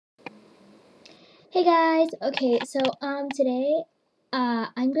Hey guys, okay, so today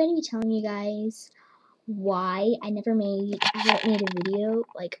I'm going to be telling you guys why I haven't made a video,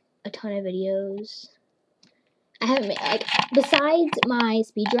 like a ton of videos. I haven't made, like, besides my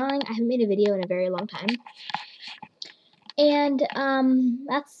speed drawing, I haven't made a video in a very long time. And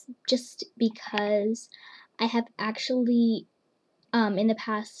that's just because I have actually in the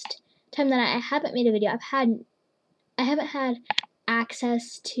past time that I haven't made a video, I haven't had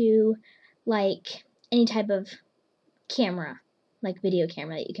access to like any type of camera, like video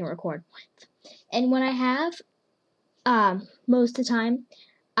camera that you can record with. And when I have, most of the time,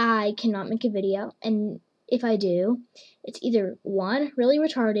 I cannot make a video, and if I do, it's either 1, really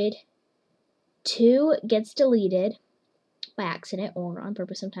retarded, 2, gets deleted by accident or on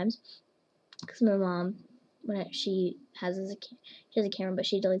purpose sometimes, because my mom, she has a camera, but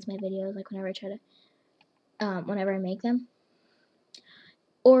she deletes my videos, like whenever I try to, whenever I make them,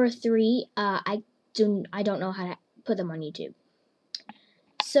 or 3, I don't know how to put them on YouTube.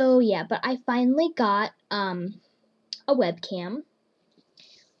 So yeah, but I finally got a webcam.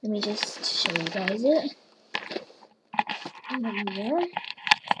 Let me just show you guys it. There.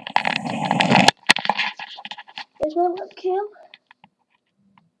 There's my webcam.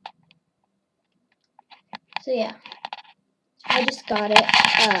 So yeah, I just got it.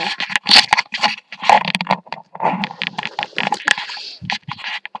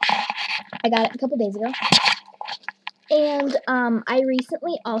 I got it a couple days ago, and I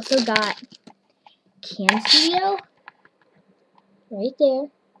recently also got Cam Studio. Right there,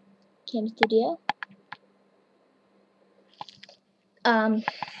 Cam Studio. So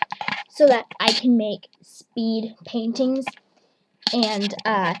that I can make speed paintings and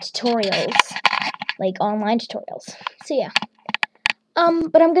tutorials, like online tutorials. So yeah.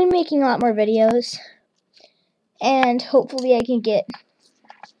 But I'm gonna be making a lot more videos, and hopefully I can get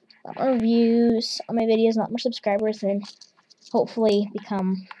a lot more views on my videos, a lot more subscribers, and hopefully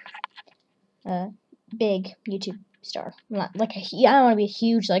become a big YouTube star. Not like I don't want to be a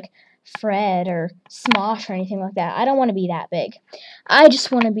huge like Fred or Smosh or anything like that. I don't want to be that big. I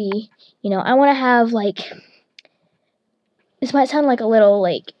just want to be, I want to have like. This might sound like a little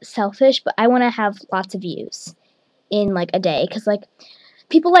like selfish, but I want to have lots of views in like a day, because like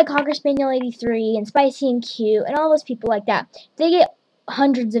people like Cocker Spaniel 83 and Spicy and Cute and all those people like that, they get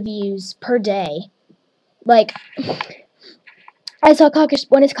hundreds of views per day. Like I saw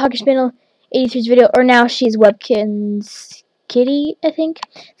one is Cocker Spaniel 83's video, or now she's Webkin's Kitty, I think,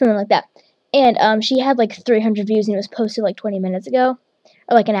 something like that. And she had like 300 views, and it was posted like 20 minutes ago,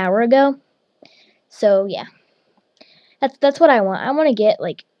 or like an hour ago. So yeah. That's what I want. I want to get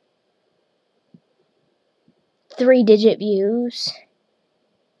like 3-digit views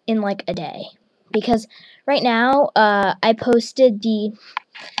in like a day, because right now I posted the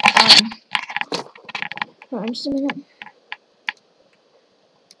hold on just a minute.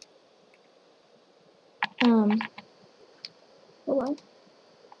 Hold on.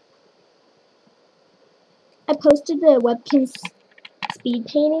 I posted the Webkinz speed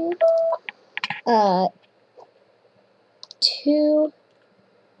painting I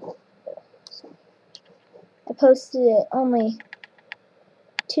posted it only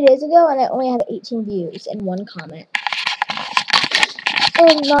 2 days ago, and I only have 18 views and 1 comment.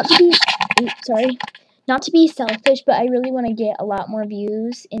 And not to be selfish, but I really want to get a lot more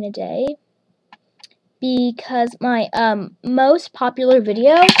views in a day, because my most popular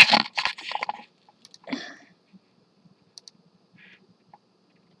video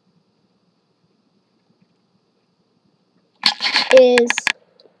is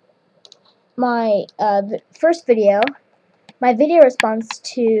my first video, my video response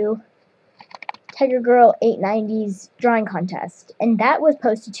to Tiger Girl 890's drawing contest, and that was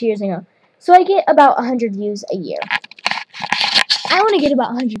posted 2 years ago. So I get about 100 views a year. I want to get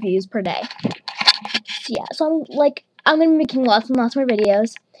about 100 views per day. So yeah, so I'm gonna be making lots and lots more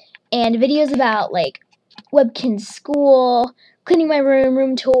videos, and videos about like Webkinz school, cleaning my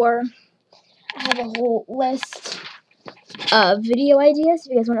room tour. I have a whole list of video ideas.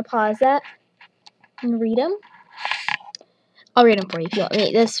 If you guys want to pause that and read them, I'll read them for you if you want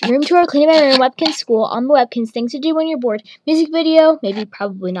me. This room tour, cleaning my room, Webkinz school, on the Webkinz, things to do when you're bored, music video, maybe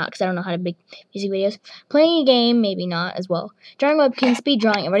probably not, because I don't know how to make music videos, playing a game, maybe not as well, drawing Webkinz, speed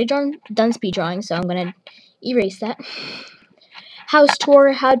drawing. I've already done speed drawing, so I'm going to erase that. House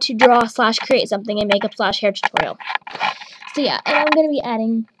tour, how to draw / create something, and makeup / hair tutorial. So yeah, and I'm going to be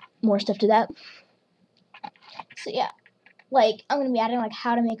adding more stuff to that. So yeah, like I'm going to be adding like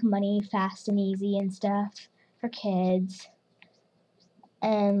how to make money fast and easy and stuff for kids.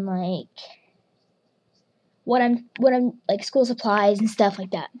 And like what I'm like school supplies and stuff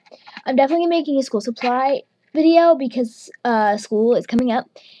like that. I'm definitely making a school supply video because school is coming up.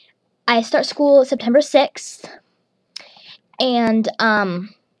 I start school September 6th, and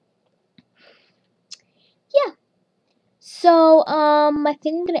yeah. So I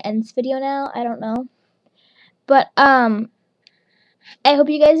think I'm gonna end this video now. I don't know, but I hope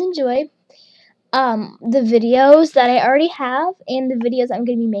you guys enjoy the videos that I already have and the videos I'm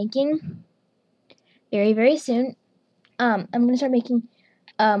gonna be making very, very soon. I'm gonna start making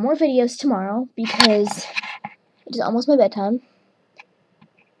more videos tomorrow because it is almost my bedtime.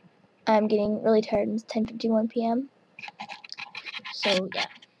 I'm getting really tired. It's 10:51 p.m. So yeah.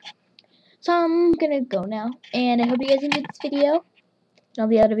 So I'm gonna go now, and I hope you guys enjoyed this video and all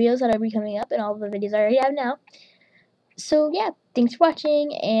the other videos that are be coming up and all the videos I already have now. So yeah, thanks for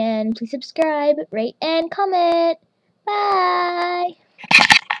watching, and please subscribe, rate, and comment. Bye.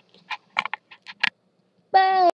 Bye.